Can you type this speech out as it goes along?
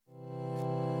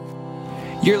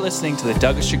You're listening to the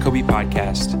Douglas Jacoby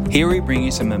Podcast. Here we bring you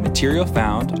some of the material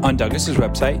found on Douglas's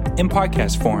website in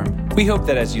podcast form. We hope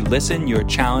that as you listen, you are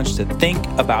challenged to think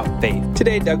about faith.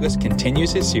 Today, Douglas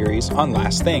continues his series on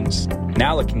last things,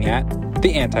 now looking at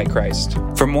the Antichrist.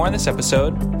 For more on this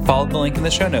episode, follow the link in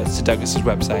the show notes to Douglas's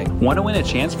website. Want to win a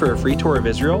chance for a free tour of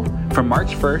Israel? From March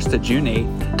 1st to June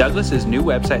 8th, Douglas's new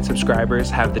website subscribers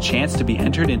have the chance to be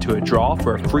entered into a draw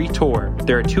for a free tour.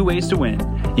 There are two ways to win.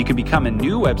 You can become a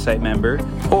new website member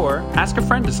or ask a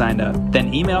friend to sign up.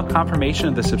 Then email confirmation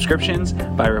of the subscriptions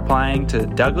by replying to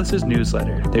Douglas's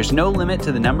newsletter. There's no limit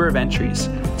to the number of entries.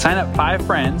 Sign up 5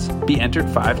 friends, be entered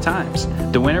 5 times.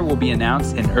 The winner will be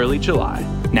announced in early July.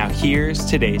 Now here's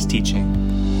today's teaching.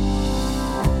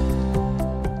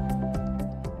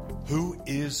 Who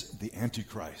is the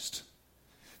Antichrist?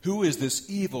 Who is this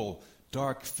evil,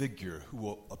 dark figure who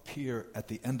will appear at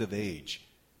the end of age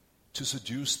to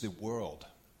seduce the world,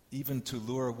 even to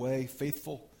lure away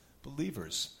faithful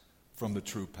believers from the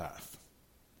true path?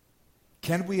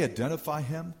 Can we identify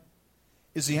him?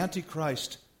 Is the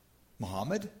Antichrist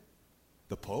Muhammad,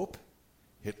 the Pope,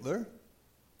 Hitler?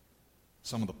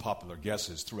 Some of the popular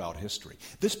guesses throughout history.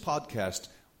 This podcast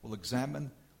will examine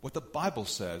what the Bible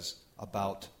says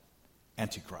about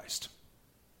Antichrist.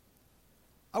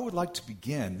 I would like to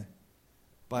begin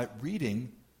by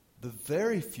reading the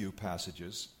very few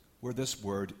passages where this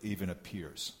word even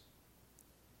appears.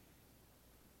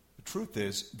 The truth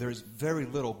is, there's very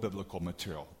little biblical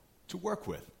material to work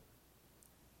with.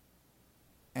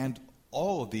 And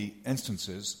all of the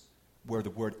instances where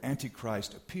the word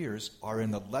Antichrist appears are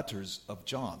in the letters of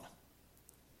John,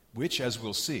 which, as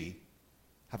we'll see,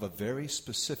 have a very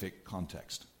specific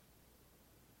context.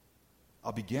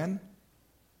 I'll begin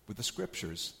with the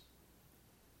scriptures,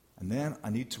 and then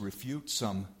I need to refute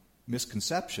some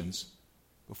misconceptions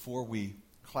before we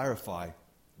clarify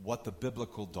what the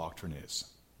biblical doctrine is.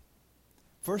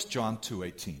 1 John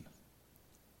 2:18.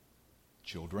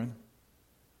 Children,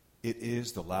 it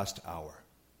is the last hour.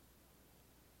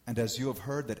 And as you have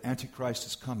heard that Antichrist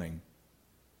is coming,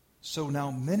 so now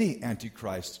many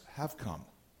Antichrists have come.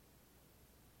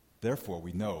 Therefore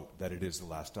we know that it is the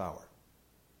last hour.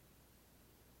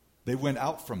 They went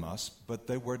out from us, but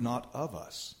they were not of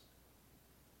us.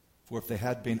 For if they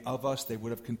had been of us, they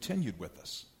would have continued with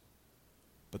us.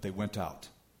 But they went out,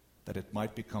 that it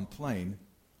might become plain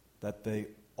that they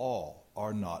all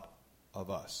are not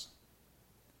of us.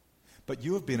 But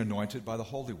you have been anointed by the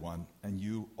Holy One, and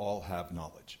you all have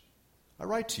knowledge. I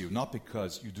write to you not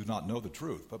because you do not know the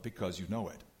truth, but because you know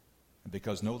it, and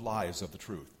because no lie is of the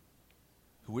truth.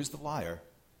 Who is the liar,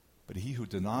 but he who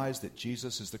denies that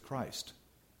Jesus is the Christ?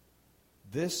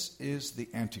 This is the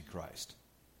Antichrist,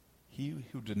 he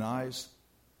who denies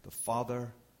the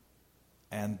Father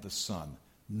and the Son.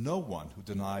 No one who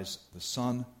denies the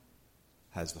Son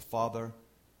has the Father.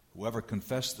 Whoever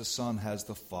confesses the Son has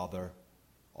the Father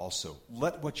also.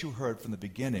 Let what you heard from the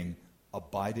beginning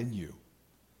abide in you.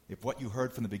 If what you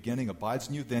heard from the beginning abides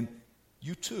in you, then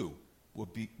you too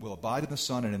will abide in the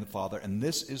Son and in the Father. And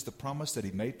this is the promise that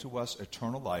he made to us,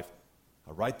 eternal life.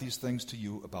 I write these things to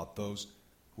you about those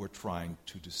who are trying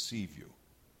to deceive you.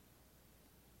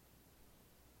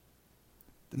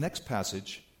 The next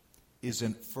passage is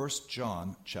in 1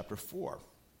 John chapter 4.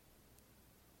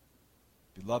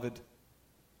 Beloved,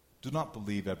 do not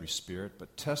believe every spirit,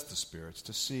 but test the spirits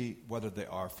to see whether they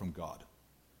are from God.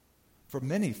 For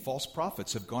many false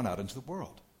prophets have gone out into the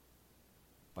world.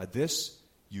 By this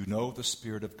you know the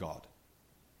Spirit of God.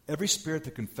 Every spirit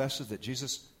that confesses that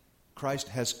Jesus Christ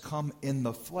has come in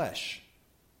the flesh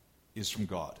is from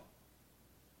God.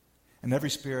 And every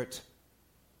spirit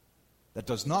that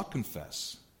does not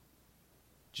confess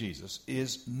Jesus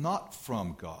is not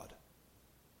from God.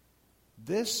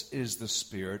 This is the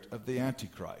spirit of the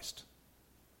Antichrist,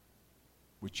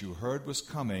 which you heard was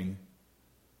coming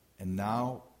and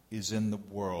now is in the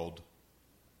world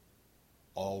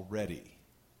already.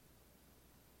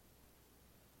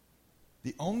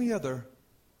 The only other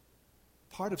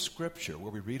part of Scripture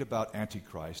where we read about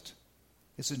Antichrist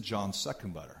is in John's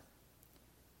second letter.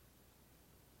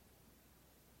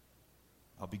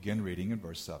 I'll begin reading in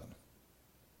verse 7.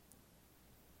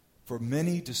 For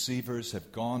many deceivers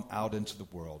have gone out into the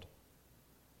world,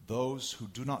 those who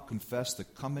do not confess the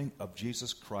coming of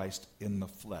Jesus Christ in the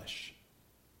flesh.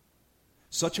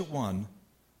 Such a one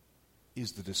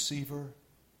is the deceiver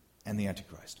and the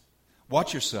Antichrist.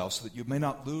 Watch yourselves so that you may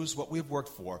not lose what we have worked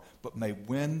for, but may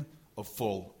win a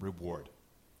full reward.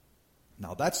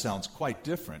 Now that sounds quite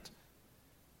different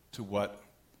to what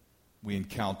we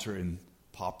encounter in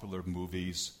popular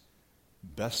movies,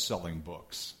 best-selling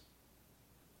books.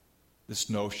 This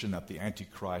notion that the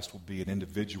Antichrist will be an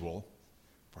individual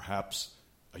perhaps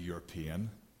a European,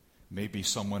 maybe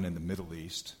someone in the Middle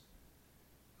East,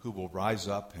 who will rise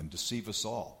up and deceive us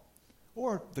all.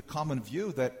 Or the common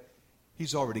view that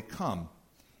he's already come.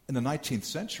 In the 19th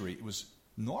century, it was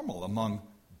normal among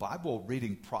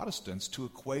Bible-reading Protestants to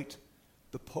equate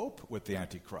the Pope with the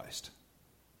Antichrist.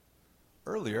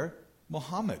 Earlier,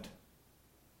 Muhammad.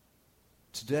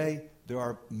 Today, there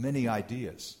are many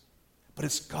ideas, but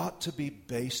it's got to be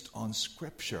based on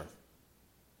Scripture.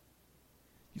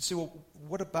 You say, well,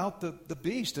 what about the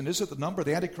beast? And is it the number,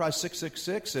 the Antichrist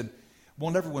 666, and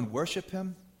won't everyone worship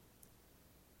him?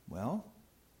 Well,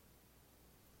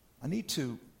 I need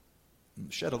to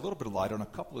shed a little bit of light on a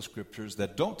couple of scriptures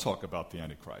that don't talk about the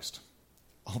Antichrist,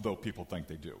 although people think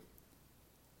they do.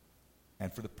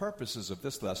 And for the purposes of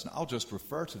this lesson, I'll just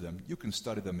refer to them. You can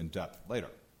study them in depth later.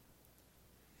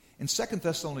 In 2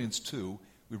 Thessalonians 2,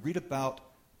 we read about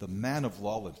the man of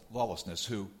lawlessness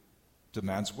who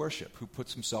demands worship, who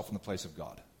puts himself in the place of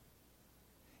God.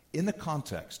 In the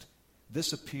context,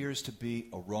 this appears to be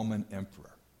a Roman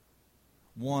emperor,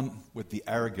 one with the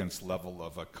arrogance level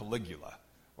of a Caligula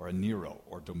or a Nero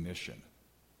or Domitian.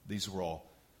 These were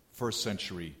all first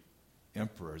century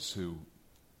emperors who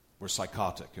were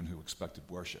psychotic and who expected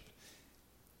worship.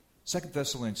 2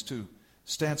 Thessalonians 2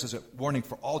 stands as a warning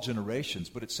for all generations,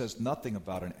 but it says nothing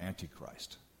about an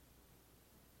Antichrist.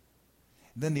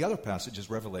 And then the other passage is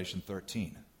Revelation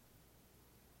 13.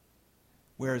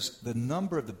 Whereas the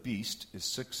number of the beast is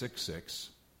 666,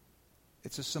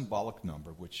 it's a symbolic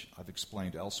number, which I've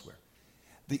explained elsewhere.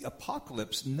 The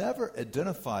apocalypse never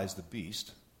identifies the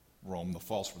beast, Rome, the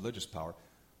false religious power,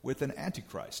 with an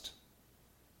Antichrist.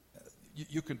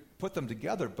 You can put them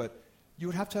together, but you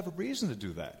would have to have a reason to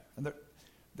do that. And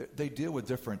they deal with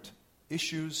different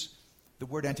issues. The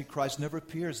word Antichrist never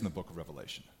appears in the book of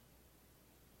Revelation.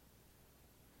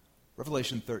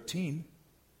 Revelation 13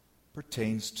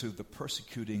 pertains to the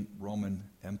persecuting Roman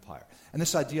Empire. And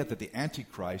this idea that the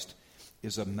Antichrist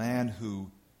is a man who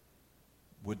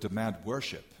would demand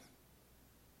worship,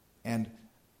 and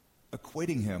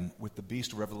equating him with the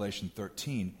beast of Revelation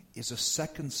 13 is a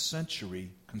second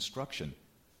century construction.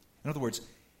 In other words,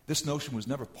 this notion was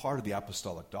never part of the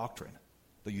apostolic doctrine,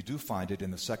 though you do find it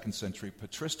in the second century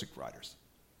patristic writers.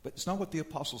 But it's not what the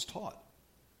apostles taught.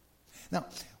 Now,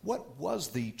 what was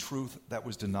the truth that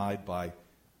was denied by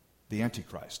the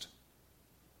Antichrist?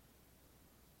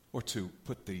 Or to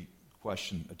put the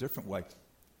question a different way,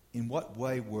 in what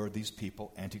way were these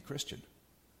people anti-Christian?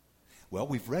 Well,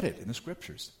 we've read it in the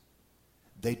Scriptures.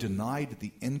 They denied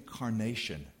the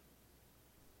incarnation.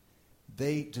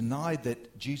 They denied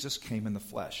that Jesus came in the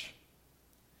flesh.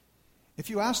 If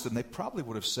you asked them, they probably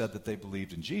would have said that they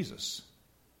believed in Jesus,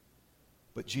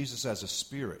 but Jesus as a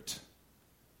spirit.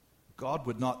 God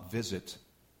would not visit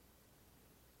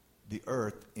the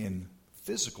earth in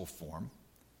physical form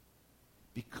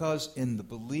because in the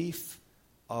belief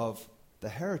of the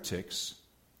heretics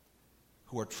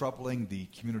who are troubling the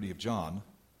community of John,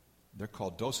 they're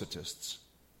called Docetists,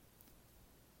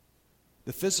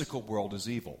 the physical world is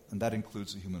evil, and that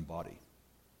includes the human body.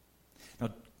 Now,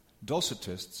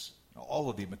 Docetists, all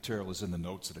of the material is in the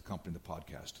notes that accompany the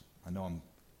podcast. I know I'm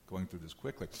going through this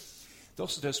quickly.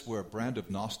 Docetists were a brand of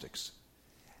Gnostics.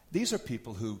 These are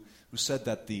people who said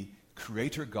that the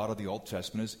creator God of the Old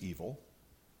Testament is evil.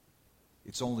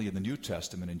 It's only in the New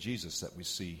Testament, in Jesus, that we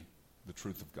see the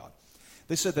truth of God.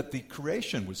 They said that the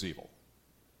creation was evil,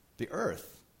 the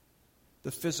earth,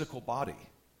 the physical body.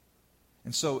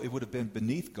 And so it would have been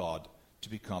beneath God to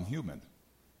become human.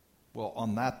 Well,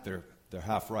 on that, they're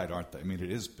half right, aren't they? I mean,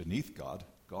 it is beneath God.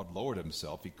 God lowered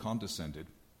himself. He condescended.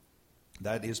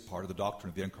 That is part of the doctrine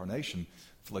of the incarnation,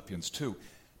 Philippians 2.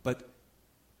 But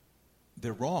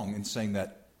they're wrong in saying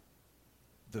that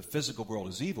the physical world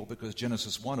is evil because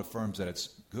Genesis 1 affirms that it's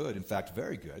good, in fact,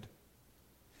 very good.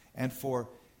 And for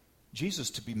Jesus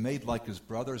to be made like his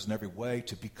brothers in every way,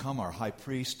 to become our high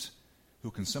priest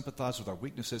who can sympathize with our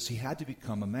weaknesses, he had to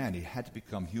become a man. He had to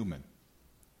become human.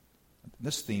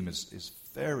 This theme is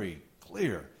very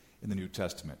clear in the New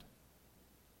Testament.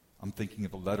 I'm thinking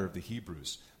of the letter of the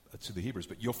Hebrews, to the Hebrews,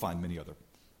 but you'll find many other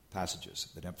passages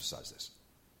that emphasize this.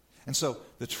 And so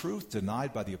the truth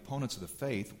denied by the opponents of the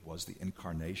faith was the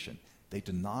incarnation. They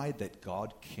denied that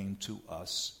God came to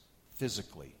us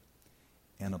physically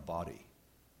in a body.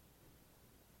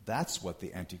 That's what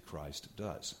the Antichrist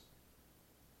does.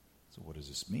 So what does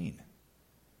this mean?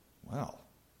 Well,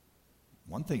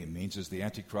 one thing it means is the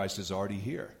Antichrist is already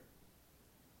here.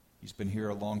 He's been here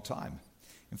a long time.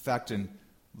 In fact, in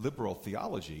liberal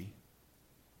theology,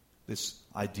 this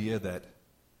idea that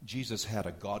Jesus had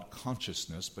a God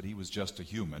consciousness, but he was just a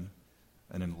human,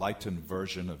 an enlightened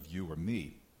version of you or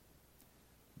me.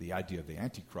 the idea of the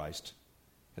Antichrist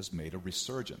has made a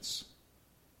resurgence.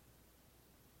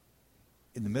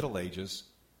 In the Middle Ages,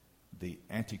 the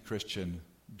anti-Christian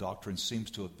doctrine seems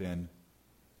to have been,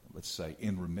 let's say,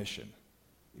 in remission.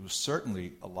 It was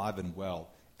certainly alive and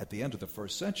well at the end of the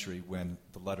first century when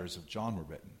the letters of John were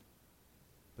written.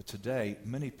 But today,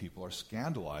 many people are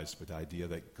scandalized with the idea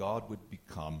that God would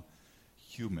become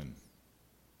human.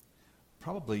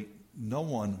 Probably no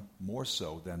one more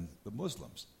so than the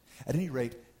Muslims. At any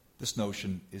rate, this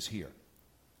notion is here.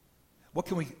 What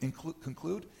can we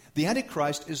conclude? The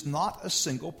Antichrist is not a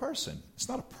single person. It's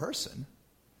not a person.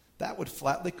 That would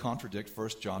flatly contradict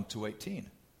 1 John 2:18.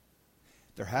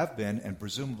 There have been and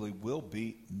presumably will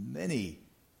be many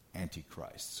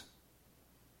antichrists.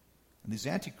 And these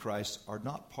antichrists are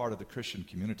not part of the Christian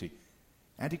community.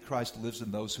 Antichrist lives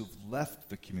in those who've left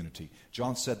the community.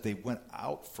 John said they went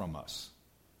out from us.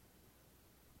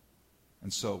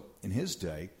 And so, in his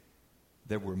day,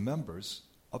 there were members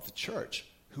of the church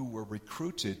who were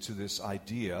recruited to this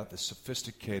idea, this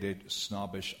sophisticated,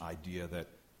 snobbish idea that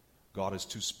God is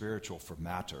too spiritual for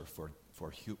matter, for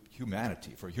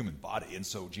humanity, for a human body, and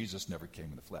so Jesus never came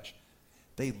in the flesh.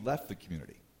 They left the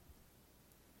community.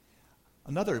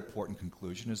 Another important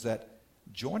conclusion is that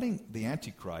joining the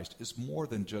Antichrist is more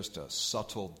than just a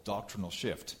subtle doctrinal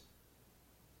shift.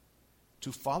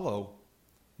 To follow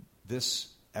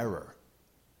this error,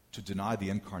 to deny the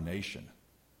incarnation,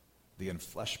 the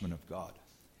enfleshment of God,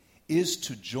 is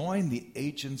to join the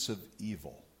agents of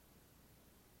evil,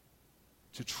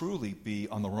 to truly be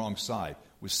on the wrong side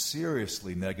with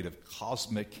seriously negative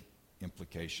cosmic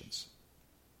implications.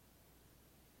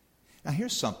 Now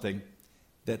here's something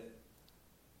that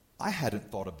I hadn't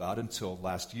thought about until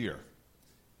last year.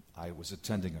 I was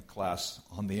attending a class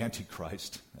on the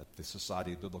Antichrist at the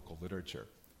Society of Biblical Literature.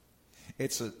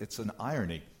 It's an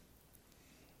irony.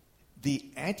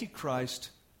 The Antichrist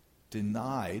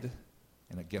denied,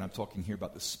 and again I'm talking here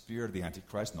about the spirit of the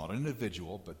Antichrist, not an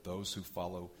individual, but those who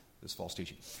follow this false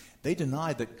teaching. They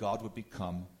denied that God would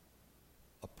become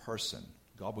a person.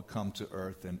 God would come to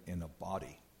earth in a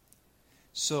body.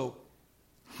 So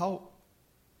how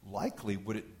likely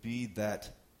would it be that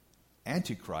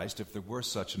Antichrist, if there were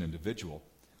such an individual,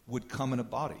 would come in a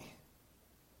body?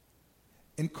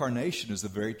 Incarnation is the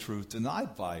very truth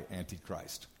denied by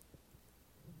Antichrist.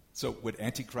 So would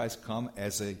Antichrist come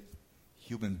as a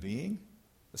human being?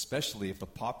 Especially if the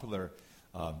popular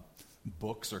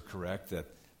books are correct that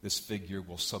this figure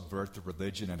will subvert the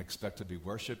religion and expect to be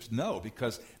worshipped? No,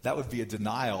 because that would be a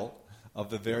denial of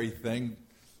the very thing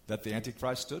that the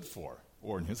Antichrist stood for,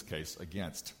 or in his case,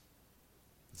 against.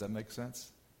 Does that make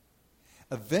sense?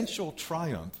 Eventual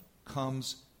triumph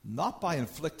comes not by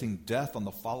inflicting death on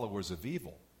the followers of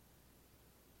evil,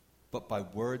 but by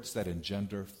words that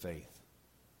engender faith.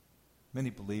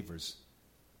 Many believers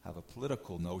have a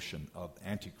political notion of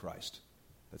Antichrist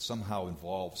that somehow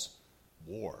involves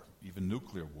war, even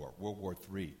nuclear war, World War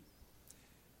III.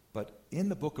 But in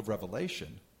the book of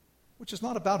Revelation, which is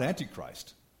not about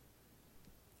Antichrist,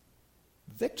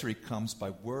 victory comes by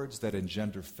words that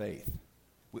engender faith.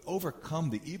 We overcome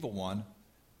the evil one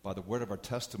by the word of our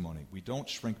testimony. We don't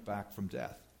shrink back from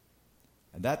death.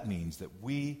 And that means that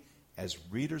we, as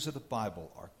readers of the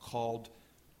Bible, are called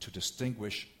to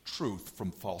distinguish truth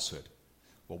from falsehood.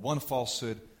 Well, one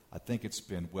falsehood, I think it's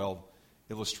been well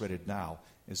illustrated now,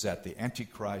 is that the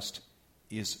Antichrist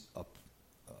is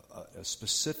a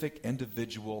specific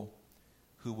individual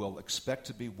who will expect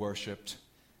to be worshipped,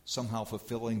 somehow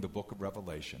fulfilling the book of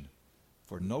Revelation.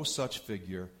 For no such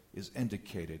figure is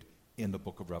indicated in the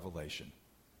book of Revelation.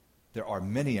 There are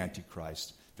many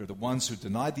antichrists. They're the ones who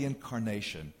deny the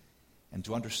incarnation. And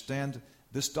to understand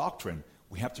this doctrine,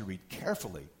 we have to read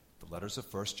carefully the letters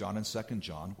of 1 John and 2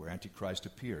 John, where Antichrist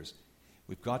appears.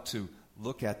 We've got to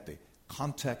look at the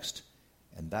context,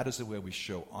 and that is the way we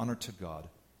show honor to God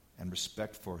and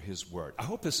respect for His Word. I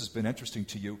hope this has been interesting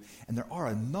to you, and there are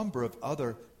a number of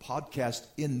other podcasts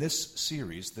in this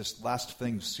series, this Last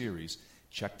Things series.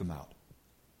 Check them out.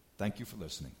 Thank you for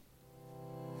listening.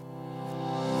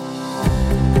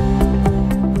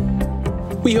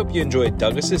 We hope you enjoyed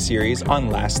Douglas's series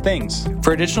on Last Things.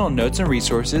 For additional notes and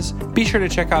resources, be sure to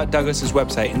check out Douglas's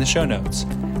website in the show notes.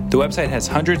 The website has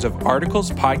hundreds of articles,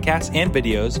 podcasts, and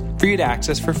videos for you to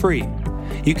access for free.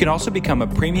 You can also become a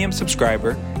premium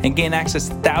subscriber and gain access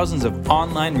to thousands of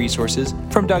online resources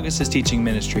from Douglas's teaching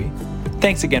ministry.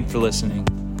 Thanks again for listening.